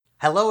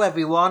Hello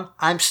everyone,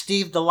 I'm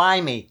Steve the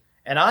Limey.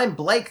 And I'm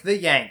Blake the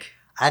Yank.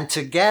 And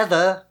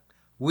together,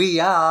 we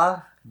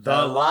are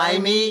The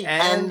Limey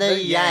and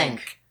the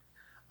Yank.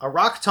 A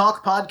rock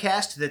talk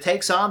podcast that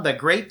takes on the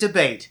great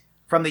debate.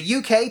 From the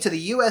UK to the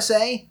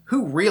USA,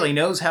 who really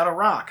knows how to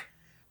rock?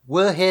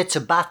 We're here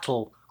to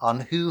battle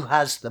on who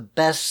has the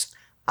best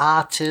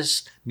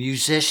artists,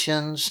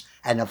 musicians,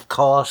 and of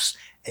course,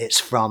 it's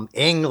from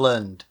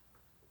England.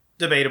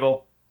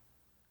 Debatable.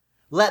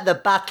 Let the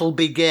battle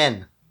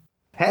begin.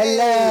 Hey!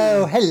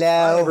 Hello.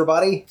 Hi,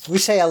 everybody. We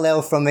say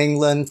hello from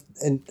England.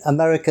 In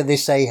America, they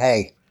say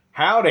hey.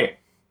 Howdy.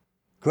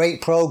 Great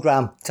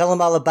program. Tell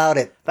them all about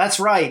it. That's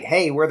right.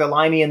 Hey, we're the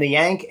Limey and the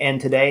Yank, and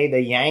today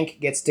the Yank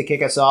gets to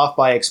kick us off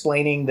by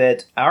explaining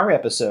that our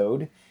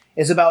episode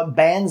is about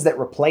bands that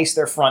replace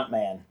their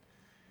frontman.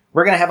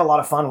 We're going to have a lot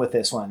of fun with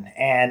this one,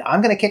 and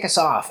I'm going to kick us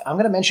off. I'm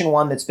going to mention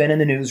one that's been in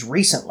the news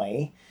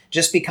recently,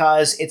 just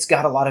because it's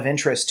got a lot of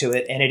interest to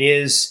it, and it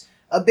is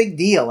a big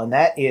deal, and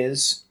that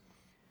is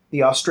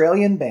the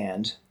Australian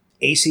band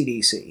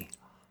AC/DC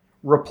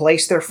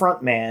replaced their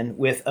frontman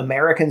with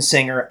American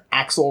singer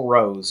Axl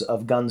Rose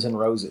of Guns N'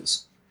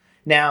 Roses.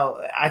 Now,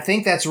 I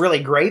think that's really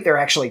great. They're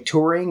actually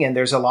touring, and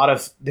there's a lot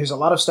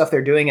of stuff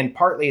they're doing, and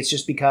partly it's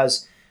just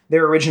because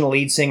their original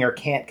lead singer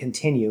can't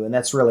continue, and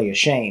that's really a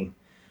shame.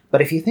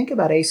 But if you think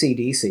about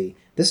AC/DC,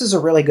 this is a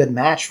really good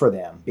match for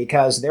them,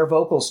 because their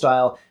vocal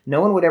style,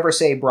 no one would ever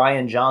say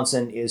Brian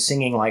Johnson is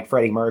singing like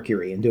Freddie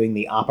Mercury and doing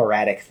the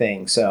operatic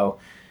thing, so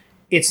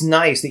it's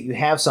nice that you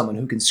have someone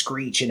who can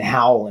screech and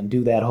howl and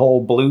do that whole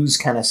blues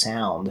kind of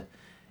sound.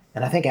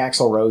 And I think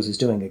Axl Rose is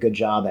doing a good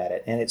job at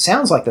it. And it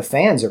sounds like the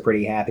fans are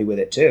pretty happy with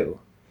it, too.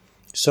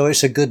 So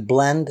it's a good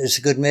blend. It's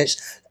a good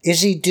mix.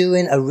 Is he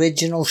doing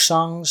original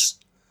songs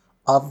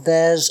of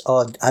theirs,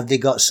 or have they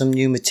got some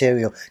new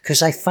material?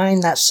 Because I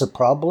find that's the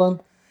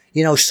problem.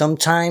 You know,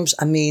 sometimes,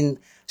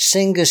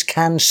 singers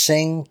can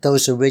sing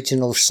those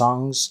original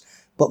songs,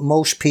 but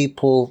most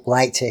people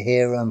like to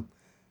hear them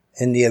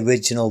in the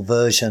original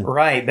version.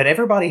 Right, but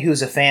everybody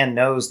who's a fan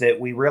knows that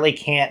we really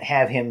can't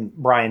have him,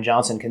 Brian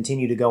Johnson,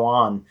 continue to go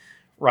on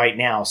right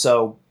now.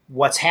 So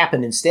what's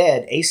happened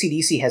instead,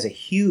 AC/DC has a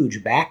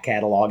huge back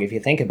catalog, if you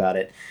think about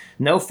it.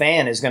 No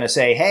fan is going to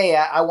say, hey,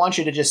 I want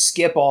you to just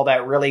skip all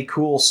that really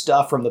cool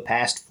stuff from the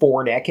past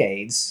 4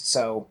 decades.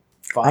 So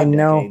 5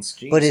 decades.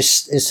 Jeez. But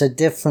it's a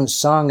different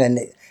song, and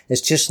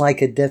it's just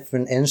like a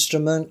different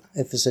instrument,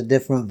 if it's a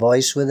different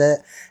voice with it.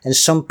 And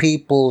some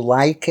people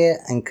like it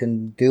and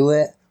can do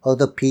it.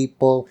 Other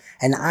people,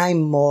 and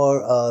I'm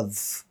more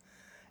of,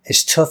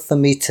 it's tough for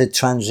me to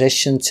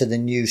transition to the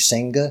new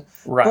singer.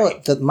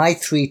 Right. But my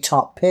 3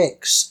 top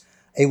picks,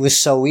 it was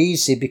so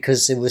easy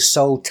because they were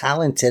so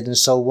talented and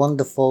so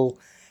wonderful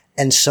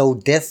and so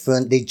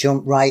different. They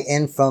jumped right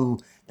in from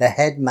the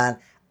head man,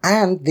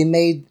 and they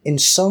made, in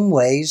some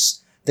ways,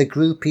 the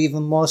group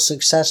even more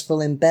successful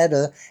and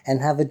better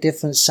and have a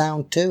different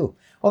sound too.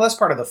 Well, that's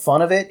part of the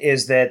fun of it,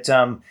 is that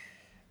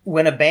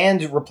when a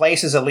band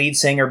replaces a lead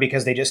singer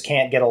because they just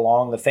can't get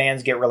along, the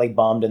fans get really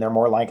bummed and they're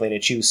more likely to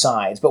choose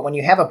sides. But when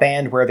you have a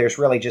band where there's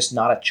really just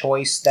not a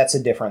choice, that's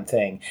a different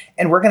thing.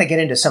 And we're going to get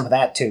into some of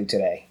that too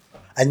today.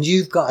 And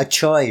you've got a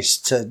choice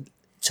to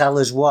tell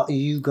us what are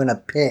you going to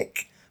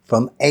pick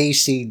from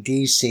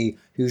AC/DC,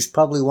 who's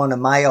probably one of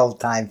my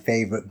all-time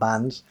favorite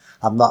bands.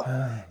 I'm not,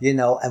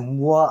 and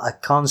what a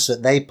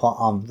concert they put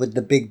on with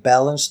the big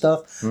bell and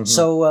stuff. Mm-hmm.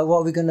 So what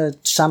are we going to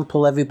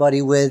sample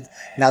everybody with?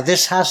 Now,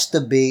 this has to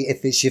be,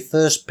 if it's your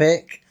first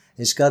pick,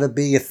 it's got to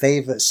be your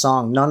favorite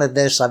song. None of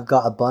this, I've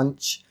got a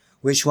bunch.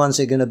 Which one's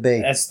it going to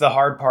be? That's the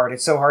hard part.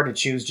 It's so hard to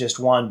choose just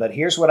one, but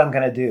here's what I'm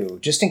going to do.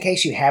 Just in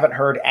case you haven't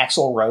heard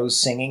Axl Rose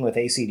singing with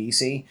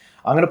AC/DC,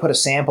 I'm going to put a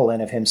sample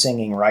in of him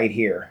singing right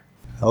here.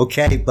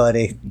 Okay,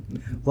 buddy.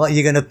 What are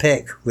you going to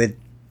pick with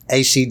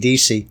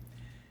AC/DC?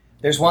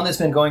 There's one that's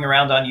been going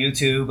around on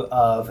YouTube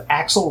of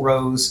Axl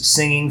Rose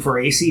singing for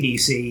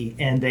AC/DC,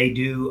 and they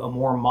do a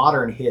more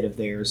modern hit of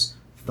theirs,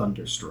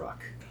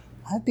 Thunderstruck.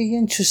 That'd be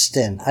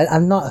interesting.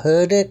 I've not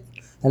heard it.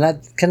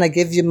 And can I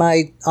give you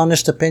my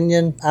honest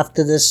opinion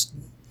after this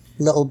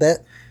little bit?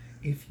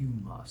 If you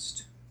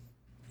must.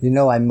 You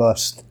know I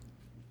must.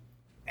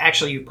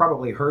 Actually, you've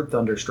probably heard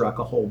Thunderstruck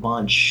a whole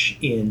bunch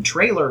in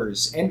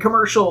trailers and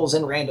commercials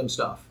and random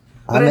stuff.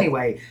 But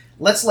anyway,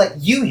 let's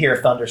let you hear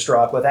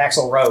Thunderstruck with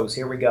Axl Rose.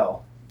 Here we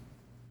go.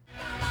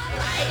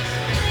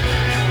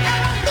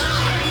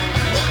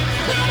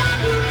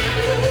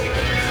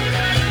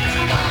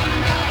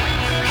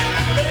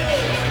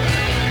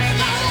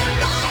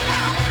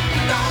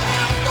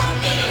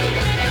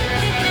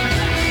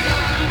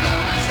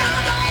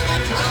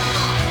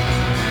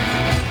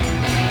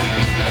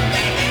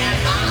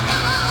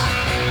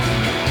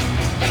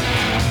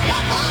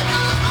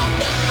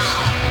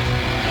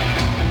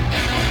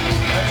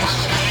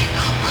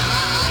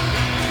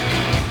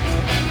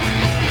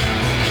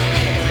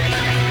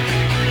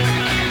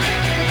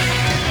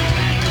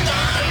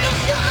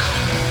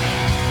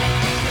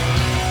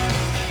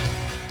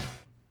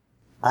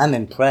 I'm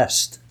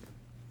impressed.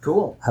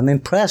 Cool. I'm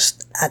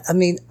impressed. I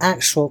mean,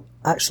 Axl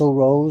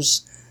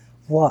Rose,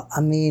 what,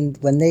 I mean,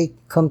 when they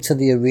come to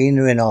the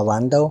arena in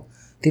Orlando,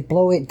 they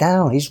blow it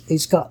down.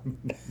 He's got,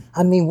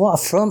 I mean, what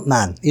a front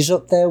man. He's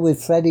up there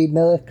with Freddie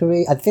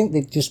Mercury. I think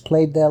they just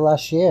played there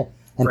last year.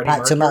 And Freddie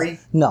packed him out. Mercury?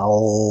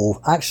 No,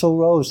 Axl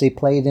Rose, they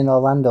played in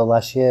Orlando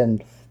last year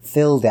and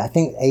filled it. I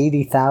think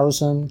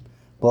 80,000.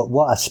 But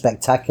what a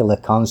spectacular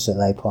concert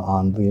they put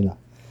on, you know.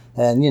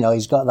 And, you know,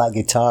 he's got that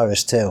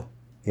guitarist too.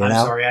 You I'm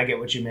know? sorry, I get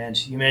what you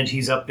meant. You meant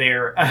he's up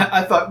there.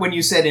 I thought when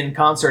you said in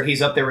concert he's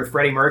up there with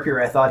Freddie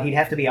Mercury, I thought he'd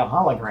have to be a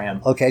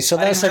hologram. Okay, so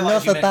I that's didn't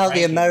realize enough you meant about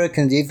the ranking.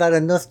 Americans. You've had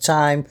enough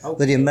time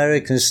with the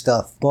American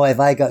stuff. Boy, have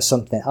I got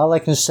something. All I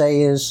can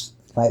say is,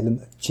 like,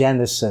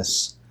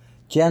 Genesis.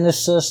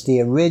 Genesis,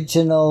 the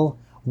original,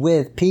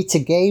 with Peter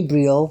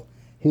Gabriel,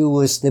 who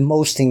was the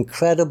most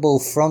incredible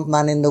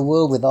frontman in the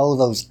world with all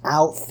those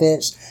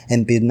outfits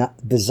and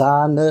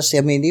bizarreness.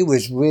 I mean, he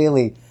was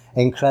really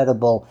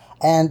incredible.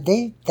 And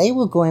they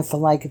were going for,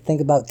 like, I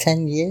think about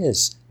 10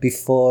 years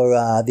before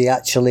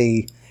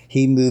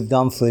he moved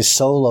on for his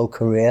solo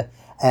career.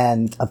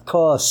 And, of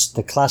course,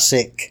 the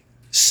classic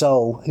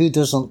So, who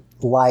doesn't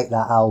like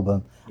that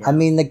album? Yeah. I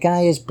mean, the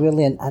guy is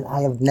brilliant, and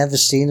I have never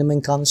seen him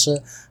in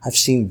concert. I've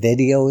seen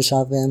videos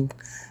of him.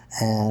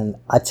 And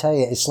I tell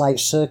you, it's like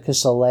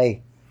Circus Soleil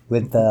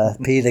with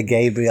Peter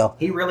Gabriel.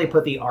 He really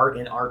put the art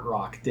in art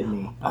rock,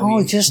 didn't he? I mean,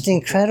 mean, just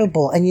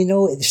incredible. And, you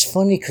know, it's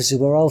funny because we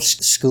were all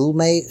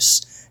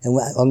schoolmates and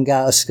we hung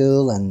out of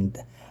school. And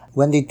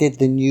when they did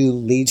the new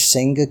lead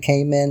singer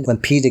came in, when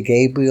Peter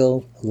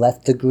Gabriel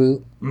left the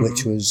group,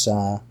 which was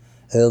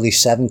early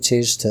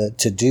 70s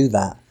to do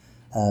that.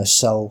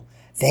 So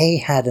they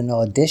had an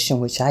audition,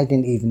 which I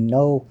didn't even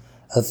know,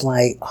 of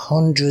like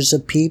hundreds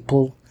of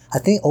people. I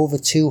think over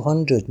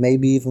 200,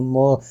 maybe even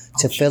more,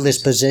 to fill his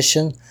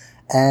position.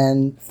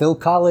 And Phil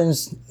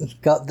Collins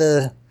got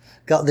the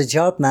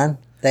job, man.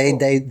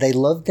 They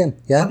loved him.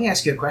 Yeah. Let me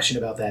ask you a question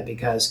about that,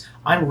 because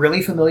I'm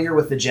really familiar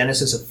with the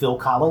genesis of Phil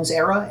Collins'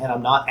 era, and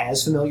I'm not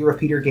as familiar with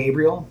Peter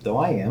Gabriel, though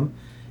I am.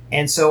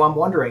 And so I'm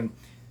wondering,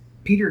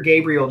 Peter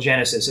Gabriel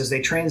Genesis, as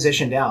they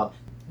transitioned out,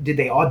 did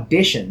they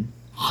audition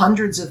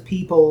hundreds of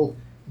people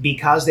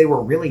because they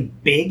were really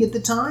big at the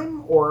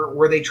time, or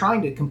were they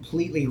trying to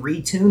completely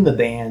retune the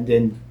band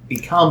and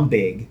become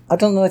big? I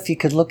don't know if you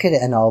could look at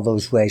it in all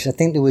those ways. I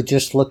think they were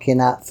just looking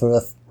at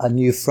for a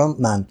new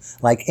frontman,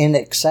 like In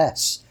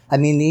Excess. I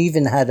mean, they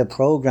even had a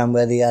program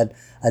where they had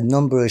a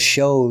number of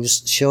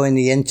shows showing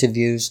the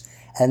interviews,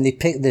 and they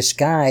picked this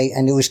guy,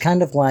 and it was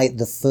kind of like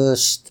the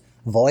first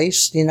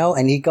voice, you know,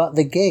 and he got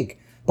the gig.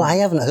 But I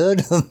haven't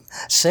heard him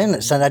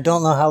since, and I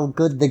don't know how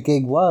good the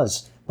gig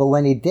was. But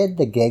when he did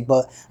the gig,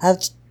 have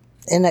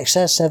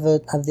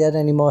they had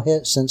any more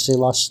hits since they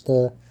lost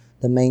the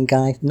main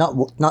guy?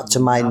 Not to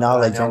my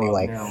knowledge,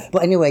 anyway. No.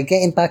 But anyway,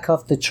 getting back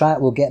off the track,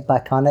 we'll get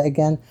back on it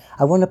again.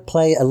 I want to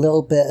play a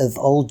little bit of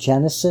old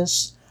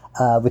Genesis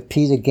with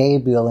Peter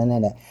Gabriel in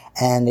it.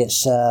 And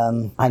it's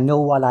I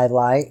Know What I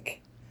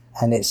Like,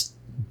 and it's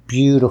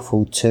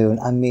beautiful tune.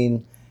 I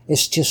mean,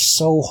 it's just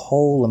so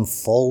whole and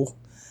full.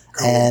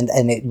 Cool.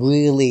 And it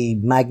really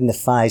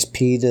magnifies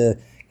Peter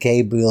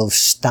Gabriel's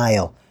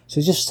style. So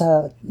just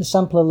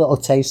sample a little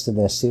taste of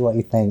this, see what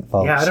you think,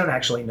 folks. Yeah, I don't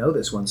actually know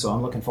this one, so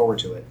I'm looking forward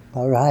to it.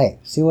 All right,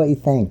 see what you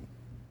think.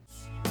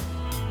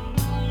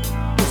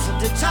 This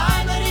is the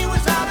time that he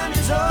was out on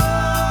his own,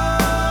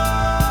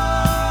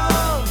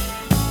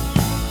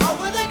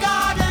 over the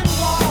garden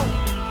wall,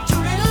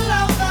 two little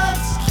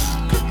lovers,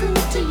 cuckoo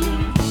to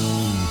you,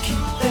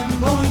 keep them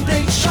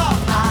moving sharp.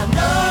 I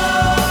know.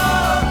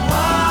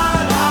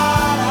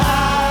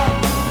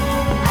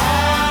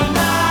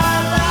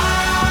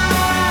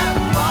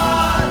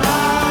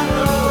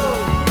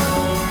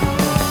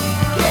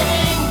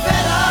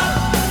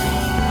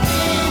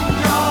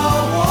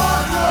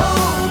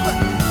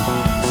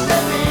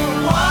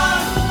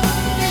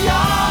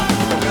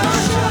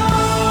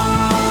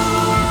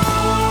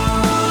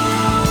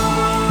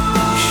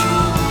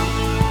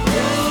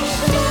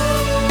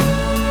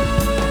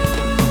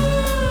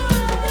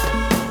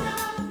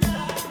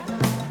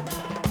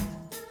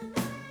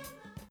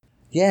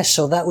 Yeah,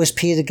 so that was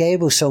Peter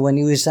Gabriel. So when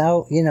he was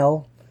out, you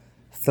know,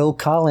 Phil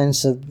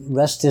Collins, the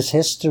rest is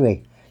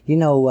history. You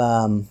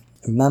know,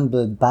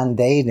 remember Band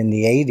Aid in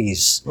the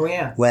 80s? Oh,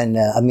 yeah. When,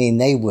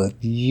 they were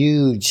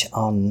huge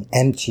on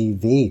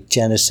MTV,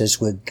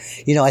 Genesis would,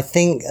 you know, I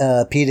think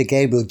Peter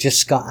Gabriel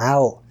just got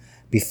out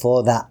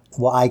before that,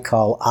 what I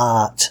call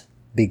art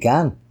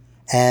began.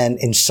 And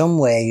in some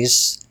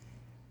ways,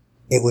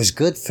 it was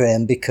good for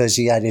him because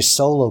he had his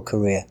solo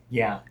career.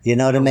 Yeah. You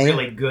know what I mean?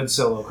 Really good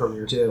solo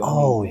career, too.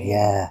 Oh,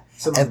 yeah.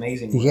 Some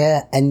amazing work.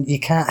 Yeah, and you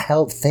can't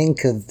help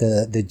think of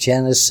the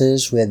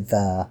Genesis with,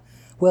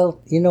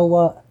 well, you know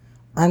what?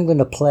 I'm going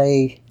to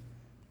play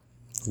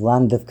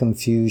Land of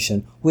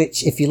Confusion,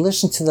 which if you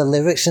listen to the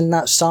lyrics in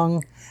that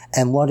song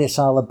and what it's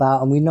all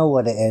about, and we know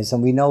what it is,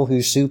 and we know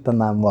who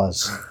Superman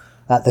was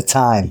at the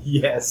time.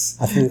 Yes.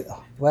 I think,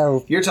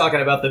 Well, You're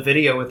talking about the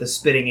video with the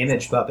spitting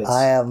image puppets.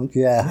 I am,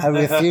 yeah. I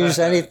refuse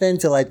anything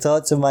till I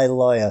talk to my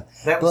lawyer.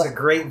 That was But- a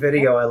great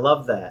video. I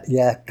love that.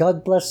 Yeah,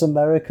 God bless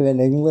America and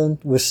England.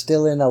 We're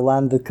still in a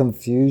land of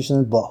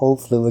confusion, but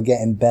hopefully we're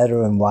getting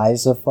better and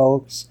wiser,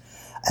 folks.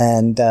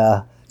 And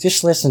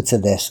just listen to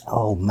this.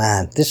 Oh,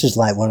 man, this is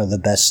like one of the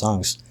best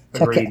songs.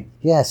 Check it. Agreed.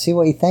 Yeah, see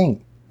what you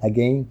think.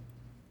 Again.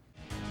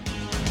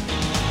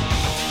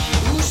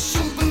 Ooh,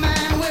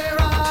 Superman, where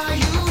are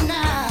you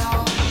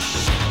now?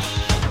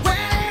 When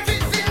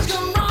everything's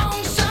gone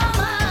wrong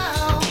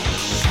somehow.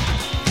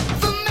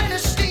 The men of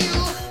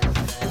steel,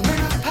 the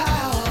men of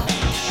power,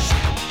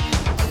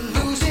 are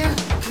losing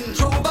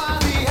control by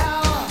the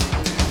hour.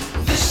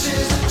 This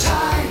is the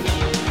time,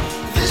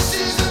 this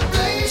is the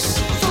place,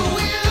 so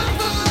we look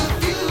for the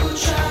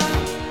future.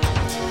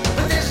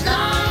 But there's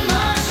not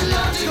much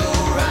love to go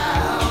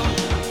round.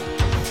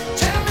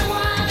 Tell me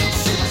why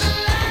this is a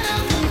land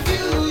of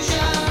confusion.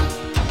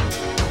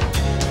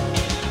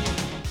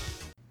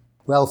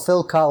 Well,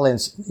 Phil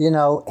Collins,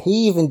 he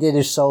even did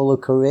his solo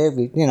career.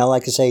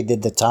 Like I say, he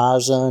did the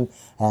Tarzan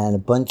and a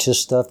bunch of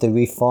stuff. They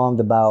reformed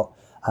about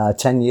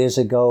 10 years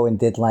ago and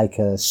did like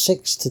a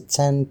 6 to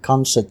 10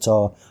 concert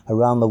tour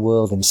around the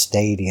world in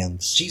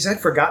stadiums. Jeez, I'd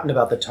forgotten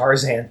about the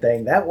Tarzan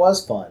thing. That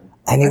was fun.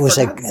 And it I'd was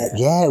forgotten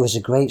that. it was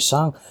a great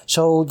song.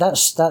 So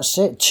that's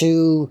it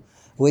too,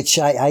 which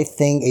I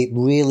think it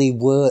really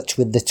worked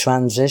with the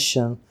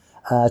transition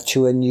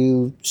to a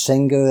new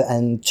singer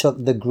and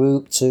took the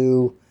group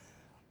to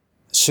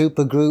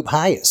super group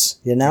heights,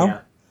 Yeah.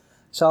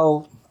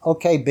 So,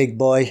 okay, big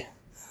boy.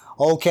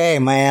 Okay,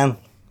 man.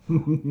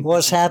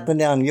 What's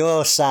happening on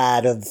your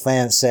side of the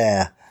fence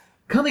there?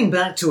 Coming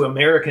back to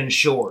American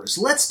shores,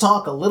 let's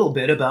talk a little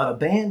bit about a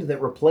band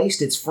that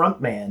replaced its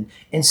frontman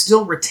and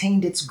still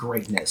retained its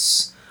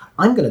greatness.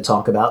 I'm going to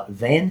talk about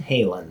Van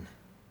Halen.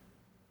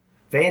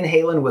 Van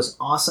Halen was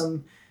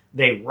awesome.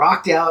 They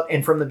rocked out,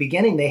 and from the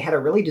beginning, they had a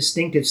really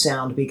distinctive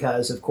sound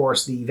because, of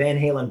course, the Van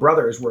Halen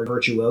brothers were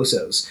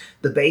virtuosos.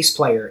 The bass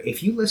player,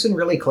 if you listen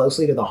really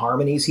closely to the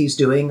harmonies he's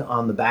doing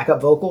on the backup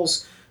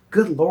vocals,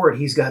 good lord,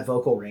 he's got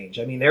vocal range.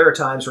 I mean, there are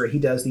times where he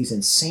does these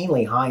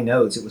insanely high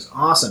notes. It was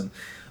awesome.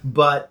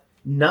 But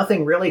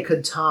nothing really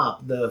could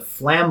top the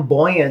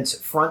flamboyant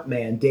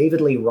frontman,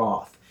 David Lee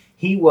Roth.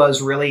 He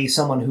was really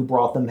someone who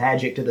brought the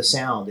magic to the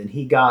sound, and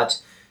he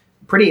got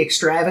pretty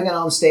extravagant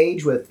on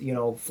stage with,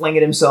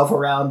 flinging himself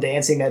around,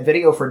 dancing. That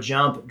video for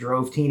Jump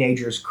drove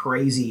teenagers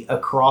crazy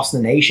across the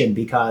nation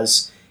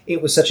because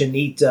it was such a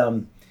neat,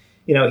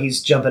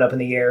 he's jumping up in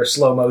the air,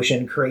 slow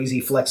motion, crazy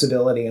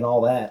flexibility and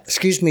all that.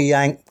 Excuse me,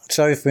 Yank.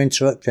 Sorry for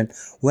interrupting.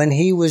 When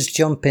he was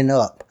jumping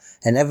up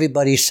and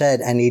everybody said,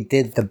 and he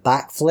did the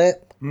backflip,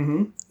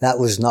 that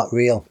was not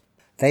real.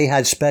 They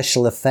had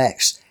special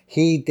effects.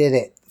 He did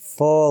it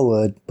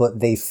forward, but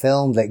they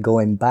filmed it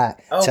going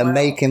back to wow.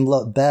 make him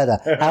look better.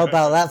 How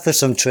about that for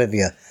some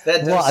trivia?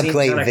 That does What a seem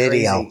great kinda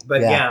video. crazy,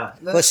 but yeah.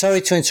 But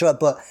sorry to interrupt,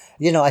 but,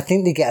 I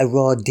think they get a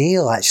raw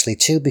deal actually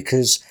too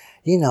because,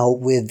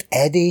 with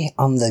Eddie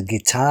on the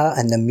guitar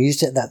and the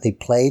music that they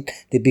played,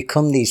 they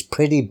become these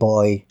pretty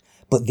boy,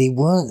 but they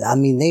weren't,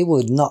 they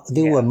were not,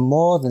 they were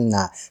more than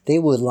that. They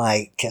were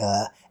like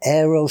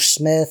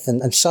Aerosmith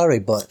and sorry,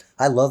 but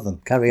I love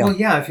them. Carry on. Well,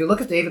 yeah, if you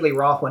look at David Lee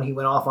Roth when he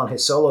went off on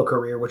his solo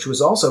career, which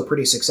was also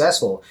pretty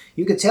successful,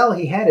 you could tell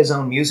he had his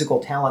own musical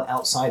talent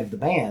outside of the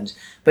band,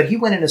 but he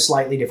went in a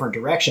slightly different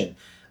direction.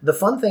 The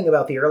fun thing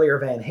about the earlier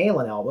Van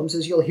Halen albums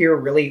is you'll hear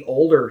really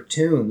older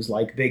tunes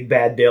like Big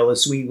Bad Bill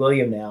is Sweet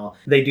William now.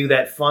 They do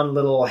that fun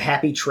little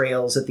happy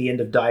trails at the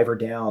end of Diver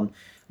Down.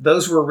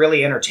 Those were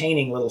really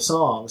entertaining little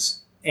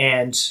songs.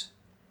 And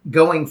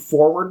going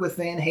forward with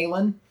Van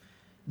Halen,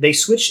 they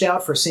switched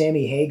out for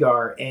Sammy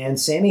Hagar, and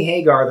Sammy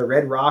Hagar, the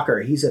Red Rocker,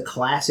 he's a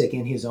classic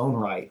in his own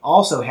right,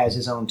 also has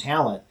his own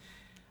talent.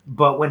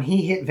 But when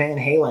he hit Van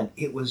Halen,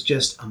 it was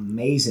just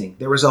amazing.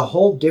 There was a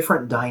whole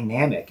different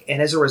dynamic,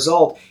 and as a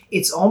result,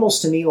 it's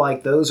almost to me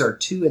like those are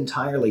two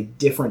entirely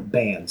different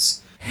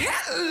bands.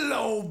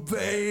 Hello,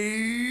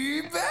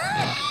 baby.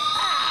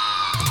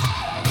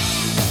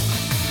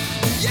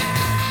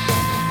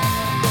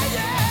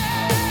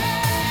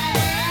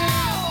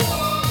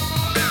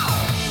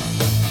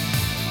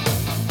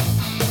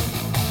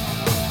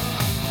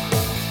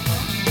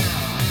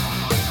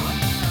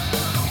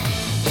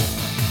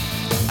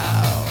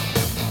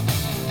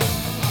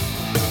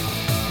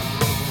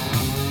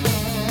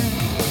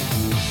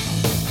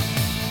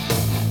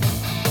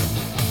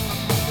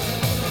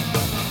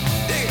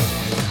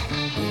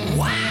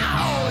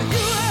 Wow,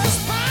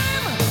 U.S.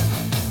 Prime,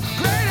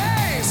 grade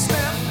A,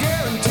 snap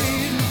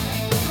guaranteed.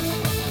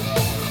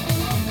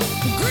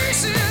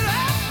 Grease it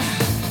up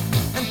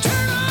and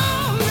turn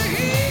on the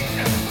heat.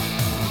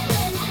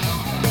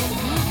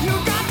 You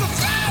got to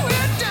throw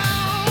it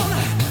down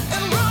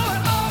and roll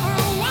it over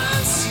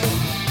once,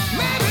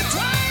 maybe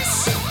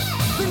twice,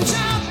 then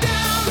jump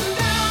down,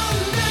 down,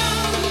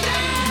 down,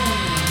 down.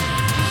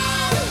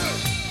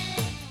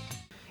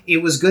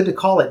 It was good to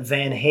call it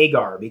Van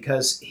Hagar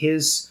because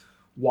his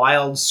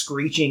wild,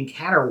 screeching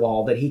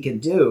caterwaul that he can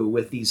do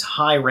with these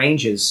high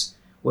ranges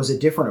was a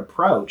different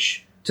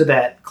approach to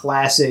that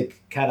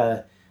classic kind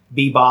of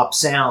bebop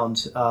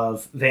sound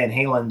of Van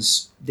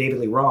Halen's David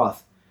Lee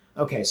Roth.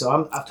 Okay,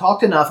 so I've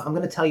talked enough. I'm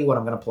going to tell you what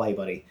I'm going to play,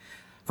 buddy.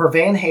 For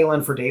Van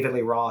Halen, for David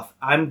Lee Roth,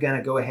 I'm going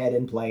to go ahead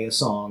and play a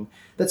song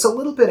that's a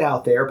little bit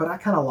out there, but I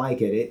kind of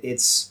like it.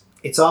 It's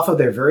off of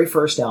their very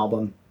first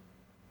album,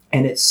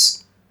 and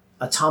it's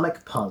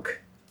Atomic Punk.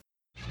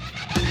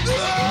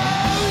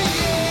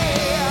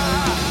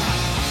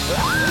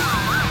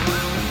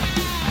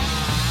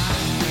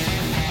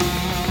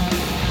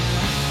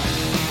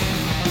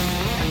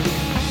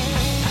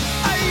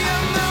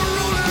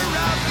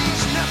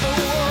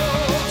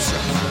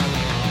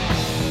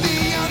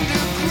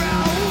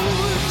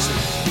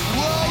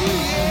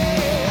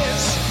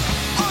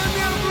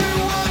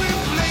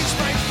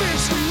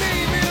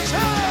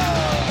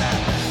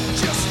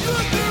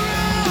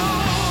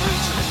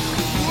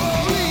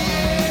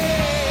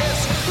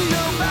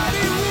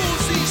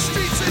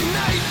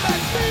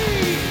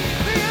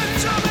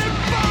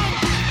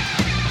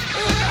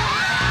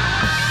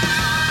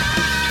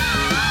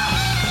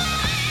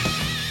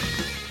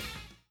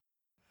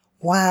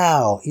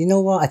 Wow, you know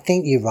what? I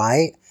think you're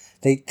right.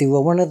 They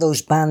were one of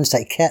those bands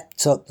that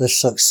kept up the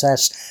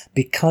success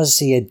because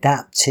he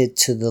adapted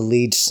to the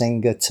lead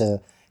singer to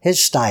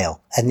his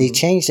style, and he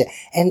changed it.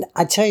 And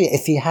I tell you,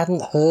 if you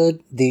hadn't heard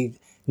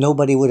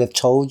nobody would have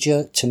told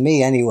you, to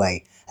me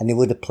anyway, and they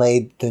would have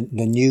played the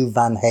new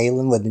Van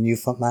Halen with the new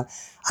frontman.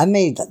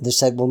 They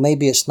said, well,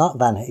 maybe it's not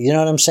Van Halen. You know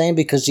what I'm saying?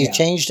 Because he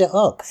changed it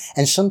up.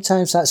 And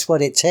sometimes that's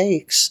what it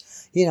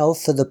takes,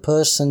 for the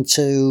person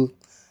to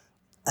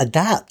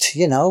adapt,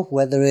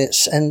 whether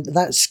it's, and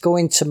that's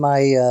going to my,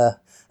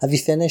 have you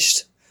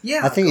finished?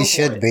 Yeah, I think you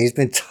should be. He's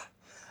been,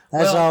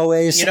 as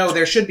always.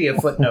 There should be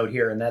a footnote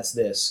here, and that's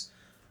this.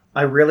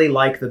 I really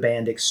like the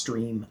band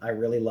Extreme. I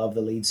really love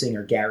the lead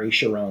singer, Gary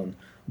Cherone.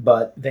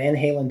 But Van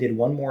Halen did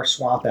one more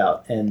swap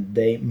out, and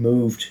they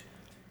moved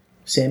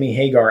Sammy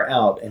Hagar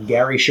out and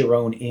Gary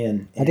Cherone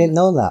in. I didn't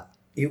know that.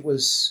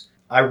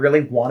 I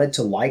really wanted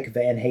to like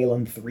Van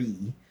Halen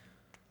 3,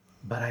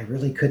 but I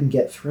really couldn't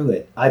get through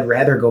it. I'd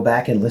rather go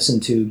back and listen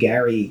to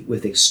Gary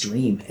with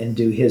Extreme and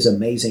do his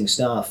amazing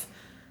stuff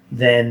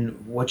than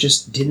what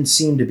just didn't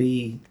seem to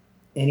be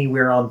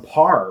anywhere on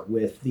par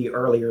with the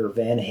earlier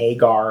Van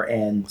Hagar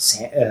and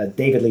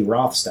David Lee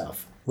Roth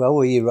stuff. Well,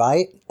 were you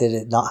right? Did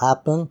it not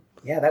happen?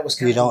 Yeah, that was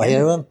kind You of... don't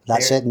hear them?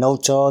 That's it? No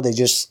tour? They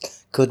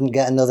just couldn't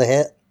get another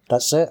hit?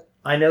 That's it?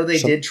 I know they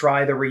did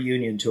try the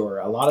reunion tour.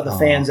 A lot of the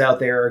fans out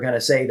there are going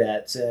to say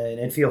that,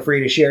 and feel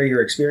free to share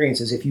your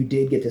experiences if you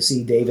did get to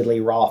see David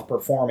Lee Roth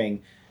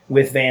performing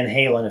with Van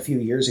Halen a few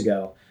years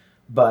ago.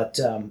 But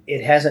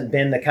it hasn't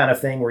been the kind of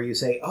thing where you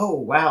say, oh,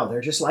 wow, they're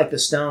just like the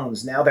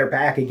Stones. Now they're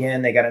back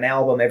again. They got an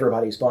album.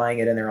 Everybody's buying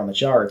it, and they're on the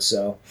charts.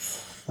 So,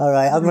 all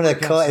right, I'm going to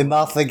cut him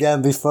off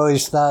again before he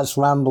starts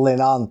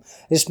rambling on.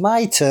 It's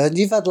my turn.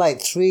 You've had like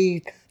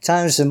 3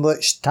 times as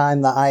much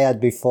time that I had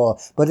before,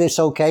 but it's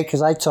okay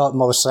because I talk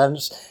more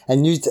sense,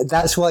 and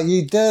that's what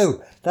you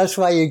do. That's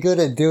why you're good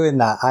at doing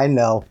that. I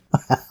know.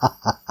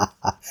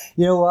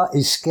 You know what?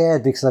 He's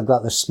scared because I've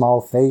got the small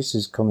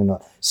faces coming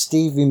up.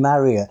 Stevie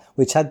Marriott,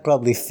 which had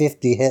probably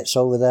 50 hits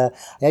over there.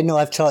 I know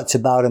I've talked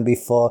about him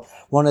before.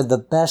 One of the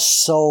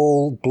best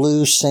soul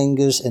blues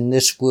singers in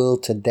this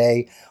world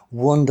today.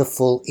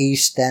 Wonderful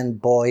East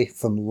End boy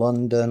from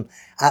London.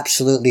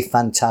 Absolutely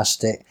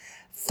fantastic.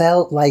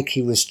 Felt like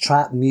he was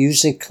trapped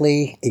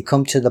musically. He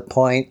come to the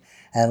point,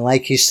 and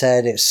like you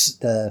said,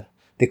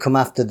 they come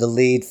after the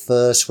lead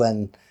first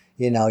when,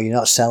 you're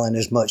not selling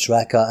as much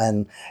record,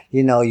 and,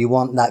 you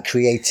want that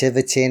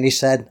creativity. And he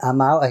said, I'm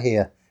out of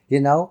here,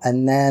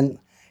 and then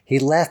he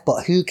left.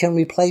 But who can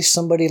replace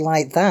somebody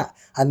like that?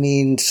 I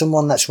mean,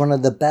 someone that's one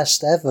of the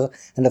best ever.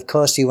 And of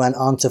course, he went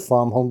on to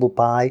form Humble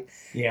Pie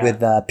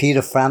with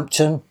Peter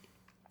Frampton,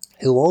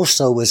 who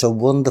also was a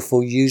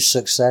wonderful, huge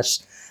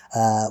success.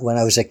 When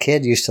I was a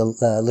kid, I used to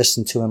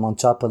listen to him on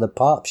Top of the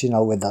Pops,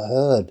 with The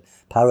Herd,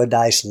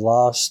 Paradise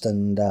Lost,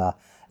 and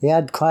he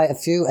had quite a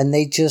few, and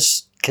they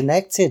just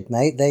connected,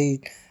 mate.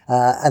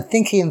 I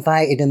think he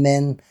invited him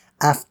in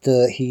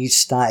after he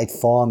started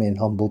forming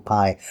Humble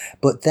Pie.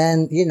 But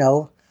then,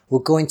 we're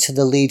going to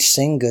the lead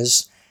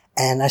singers,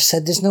 and I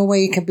said, there's no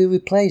way he can be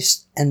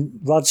replaced. And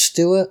Rod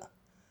Stewart,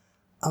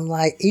 I'm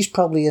like, he's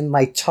probably in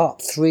my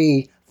top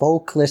 3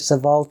 vocalists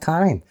of all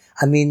time.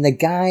 I mean, the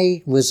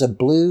guy was a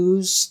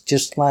blues,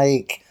 just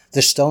like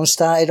the Stones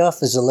started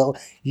off as a little...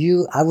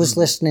 I was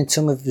listening to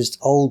some of his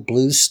old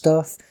blues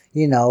stuff,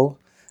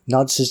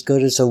 Nods as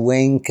Good as a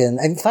Wink, and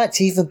in fact,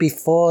 even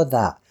before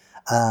that.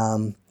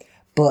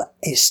 But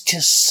it's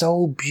just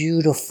so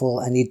beautiful,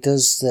 and he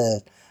does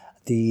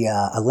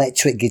the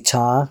electric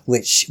guitar,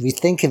 which we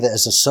think of it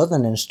as a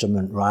southern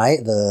instrument, right?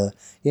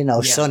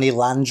 Sonny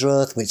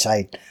Landreth, which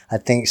I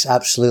think is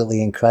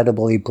absolutely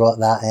incredible. He brought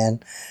that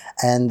in.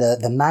 And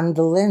the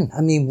mandolin.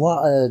 I mean,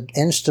 what an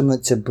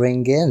instrument to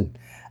bring in.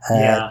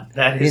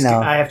 That is.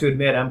 I have to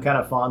admit, I'm kind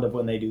of fond of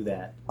when they do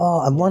that.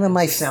 Oh, and one of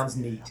my sounds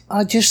neat.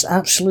 Oh, just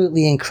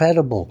absolutely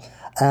incredible.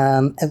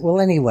 Well,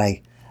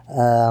 anyway.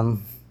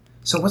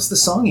 So, what's the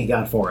song you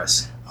got for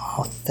us?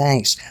 Oh,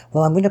 thanks.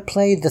 Well, I'm going to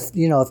play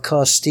of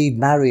course, Steve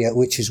Marriott,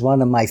 which is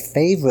one of my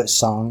favorite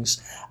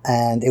songs.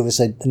 And it was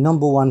a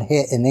number one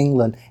hit in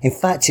England. In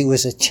fact, it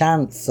was a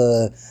chant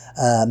for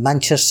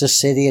Manchester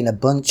City and a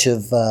bunch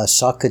of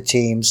soccer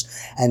teams.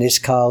 And it's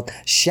called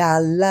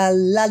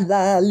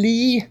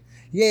Sha-la-la-la-lee.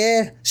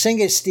 Yeah, sing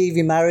it,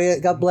 Stevie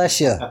Marriott. God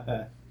bless you.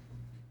 I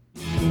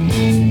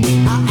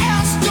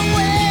asked her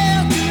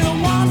where do you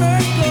wanna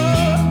go?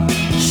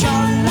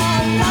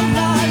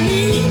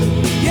 Sha-la-la-la-lee,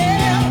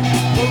 yeah.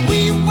 Well,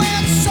 we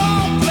went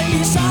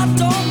someplace I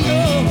don't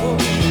know.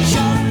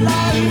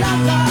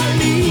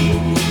 Sha-la-la-la-lee,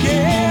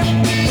 yeah.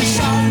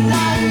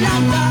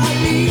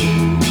 Sha-la-la-la-lee.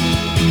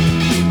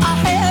 I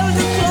held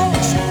her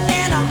close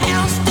and I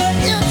asked her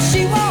if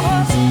she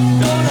was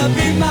gonna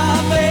be my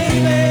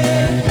baby.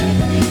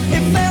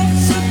 It felt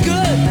so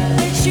good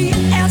when she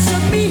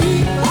answered me, oh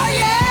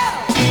yeah,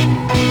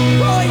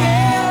 oh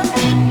yeah,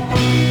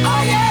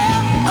 oh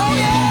yeah, oh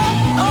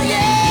yeah, oh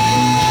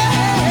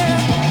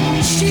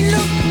yeah. She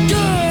looked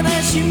good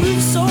and she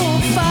moved so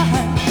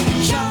fine.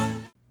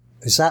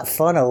 Is that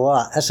fun or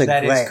what? That's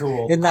That great. is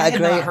cool. Isn't that I had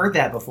great? not heard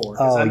that before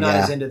because Oh, I'm not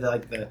yeah. as into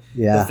the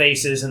Yeah.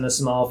 faces and the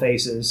small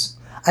faces.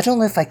 I don't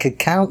know if I could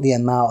count the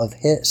amount of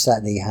hits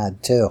that he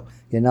had too.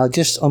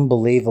 Just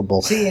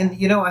unbelievable. See, and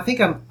I think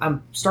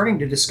I'm starting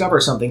to discover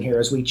something here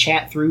as we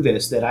chat through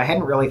this that I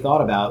hadn't really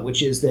thought about,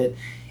 which is that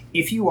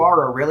if you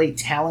are a really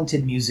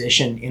talented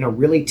musician in a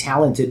really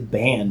talented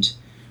band,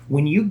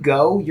 when you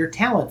go, your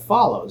talent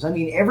follows. I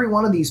mean, every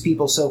one of these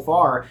people so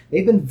far,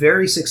 they've been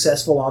very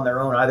successful on their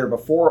own, either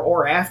before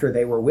or after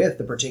they were with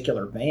the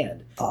particular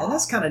band. And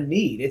that's kind of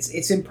neat.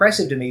 It's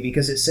impressive to me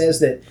because it says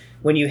that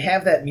when you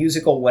have that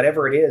musical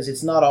whatever it is,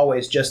 it's not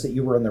always just that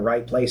you were in the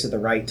right place at the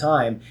right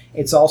time.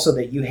 It's also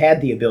that you had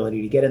the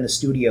ability to get in the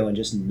studio and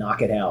just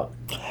knock it out.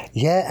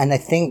 Yeah, and I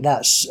think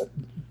that's,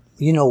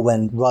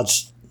 when Rod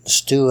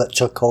Stewart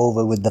took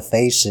over with the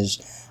Faces,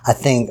 I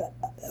think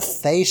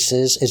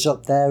Faces is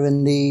up there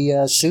in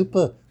the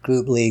super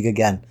group league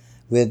again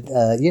with,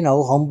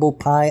 Humble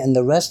Pie and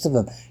the rest of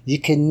them. You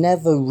can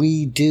never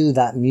redo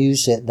that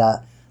music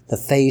that the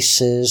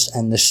Faces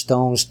and the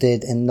Stones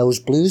did in those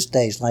blues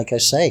days, like I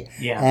say.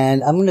 Yeah.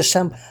 And I'm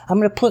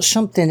gonna put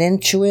something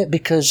into it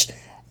because,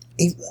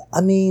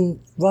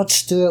 Rod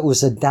Stewart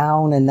was a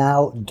down and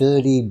out,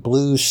 dirty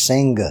blues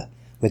singer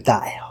with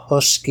that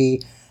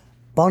husky.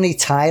 Bonnie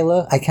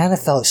Tyler, I kind of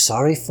felt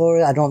sorry for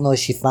her. I don't know if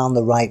she found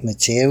the right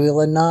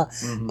material or not,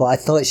 but I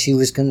thought she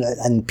was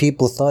and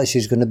people thought she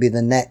was going to be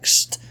the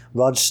next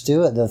Rod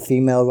Stewart, the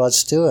female Rod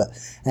Stewart.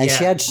 And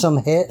she Yeah. had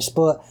some hits,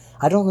 but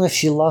I don't know if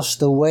she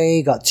lost her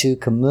way, got too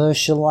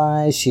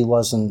commercialized, she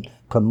wasn't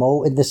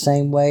promoted the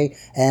same way,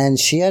 and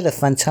she had a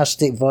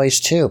fantastic voice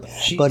too.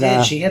 She but,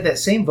 did. She had that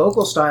same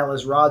vocal style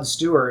as Rod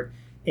Stewart,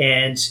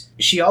 and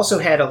she also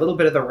had a little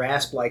bit of the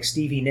rasp like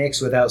Stevie Nicks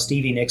without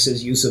Stevie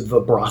Nicks' use of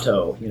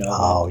vibrato,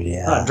 Oh,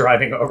 yeah. not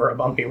driving over a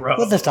bumpy road.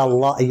 Well, there's a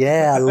lot.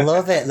 Yeah, I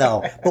love it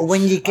though. But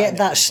when you get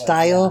that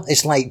style,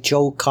 it's like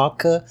Joe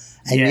Cocker,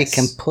 and you Yes.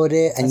 can put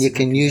it and That's you a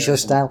can good use your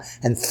comparison. style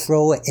and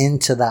throw it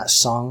into that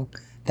song,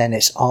 then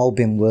it's all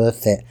been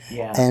worth it.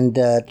 Yeah. And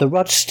the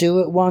Rod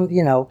Stewart one,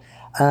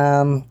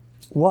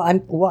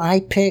 what I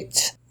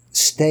picked,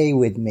 Stay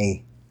With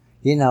Me.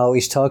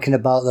 He's talking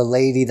about the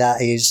lady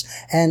that is.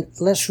 And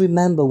let's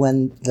remember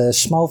when the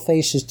Small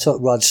Faces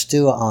took Rod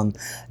Stewart on,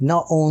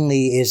 not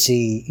only is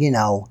he,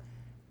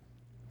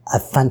 a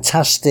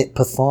fantastic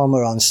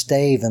performer on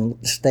stage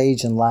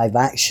and live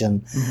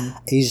action.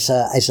 He's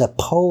a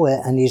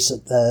poet, and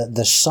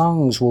the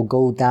songs will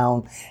go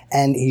down,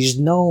 and he's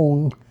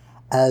known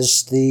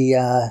as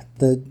the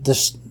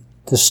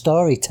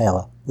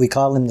storyteller. We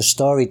call him the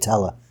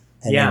storyteller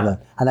in Yeah. England.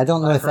 And I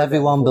don't know I've if heard that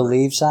everyone before.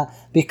 believes that,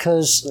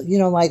 because,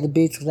 like the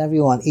Beatles,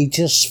 everyone, he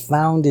just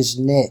found his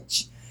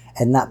niche,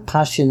 and that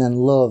passion and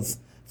love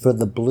for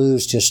the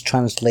blues just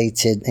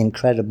translated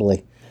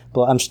incredibly.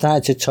 But I'm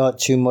starting to talk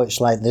too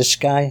much like this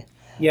guy.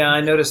 Yeah,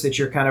 I noticed that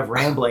you're kind of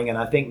rambling, and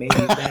I think maybe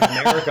you've been in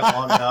America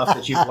long enough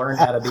that you've learned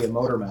how to be a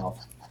motor mouth.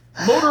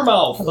 Motor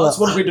mouth, that's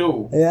what we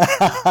do. Yeah.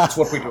 That's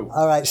what we do.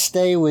 All right,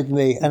 stay with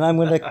me, and I'm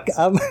gonna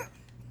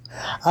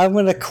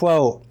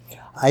quote: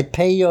 "I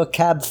pay your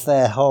cab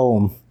fare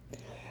home.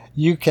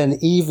 You can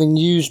even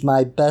use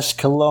my best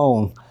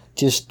cologne.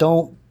 Just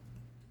don't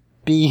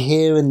be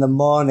here in the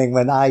morning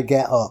when I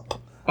get up."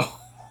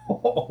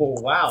 Oh,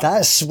 wow.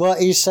 That's what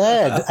he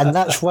said, and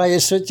that's why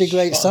it's such a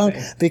great song,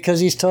 because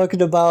he's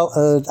talking about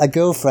a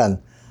girlfriend.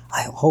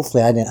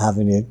 Hopefully, I didn't have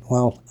any.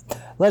 Well,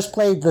 let's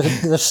play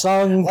the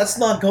song. Let's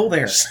not go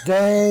there.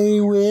 Stay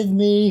with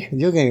me.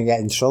 You're going to get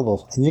in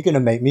trouble, and you're going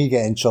to make me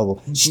get in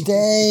trouble.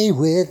 Stay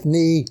with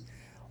me.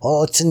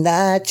 Oh,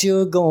 tonight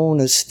you're going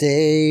to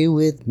stay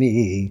with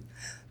me.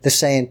 They're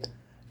saying,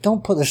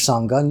 don't put the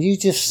song on. You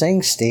just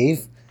sing,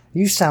 Steve.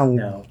 You sound...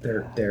 No,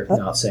 they're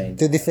not saying.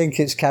 Do they think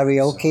it's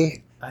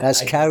karaoke?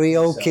 That's I think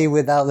karaoke so.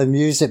 without the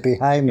music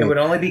behind me. It would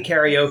only be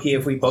karaoke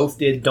if we both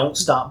did "Don't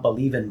Stop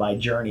Believin'" by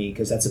Journey,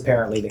 because that's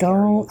apparently the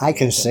Don't. karaoke. I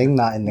can sing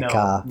that in the No,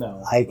 car.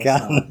 no, I let's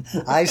can.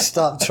 I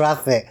stop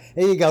traffic.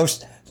 Here you go.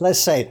 Let's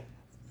say,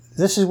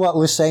 This is what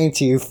we're saying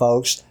to you,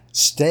 folks.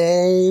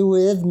 Stay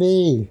with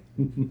me.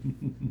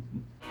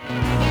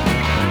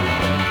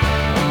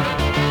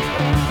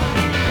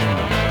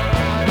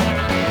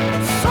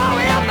 So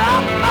in the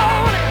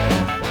morning,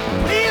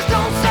 please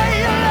don't say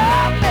you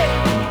love me,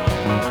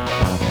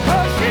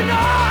 'cause you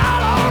know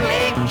I'll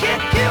only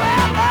kick you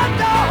out the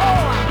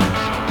door.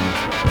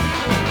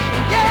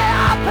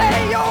 Yeah, I'll pay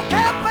your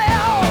cab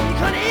fare. You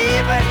can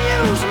even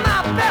use my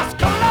best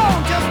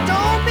cologne. Just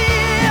don't be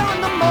here in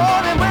the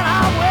morning when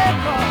I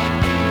wake up.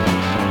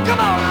 Come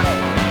on, honey.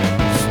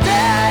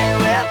 Stay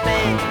with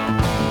me.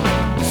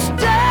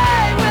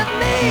 Stay with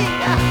me.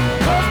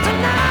 'Cause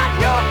tonight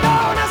you're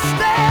gonna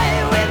stay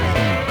with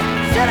me.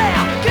 Sit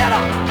down, get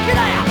up, get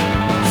out.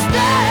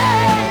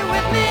 Stay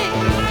with me.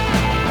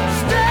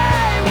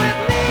 Stay with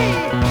me.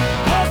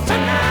 'Cause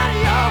tonight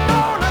you're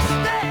gonna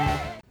stay.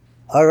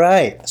 All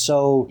right,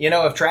 so You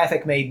know, if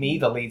Traffic made me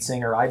the lead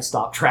singer, I'd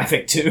stop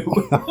Traffic too.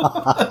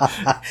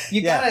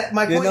 You Yeah, gotta.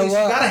 My you point know is,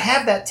 what? you gotta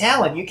have that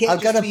talent. You can't.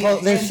 I've got just to be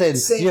put this in.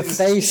 sing. Your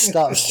face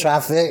stops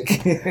traffic.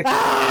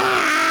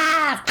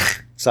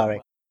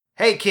 Sorry.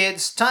 Hey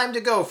kids, time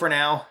to go for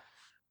now.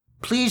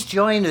 Please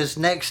join us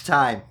next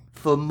time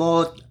for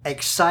more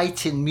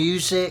exciting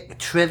music,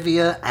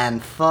 trivia,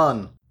 and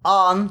fun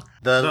on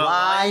the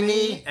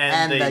Liney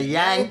and the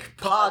Yank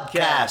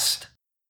podcast.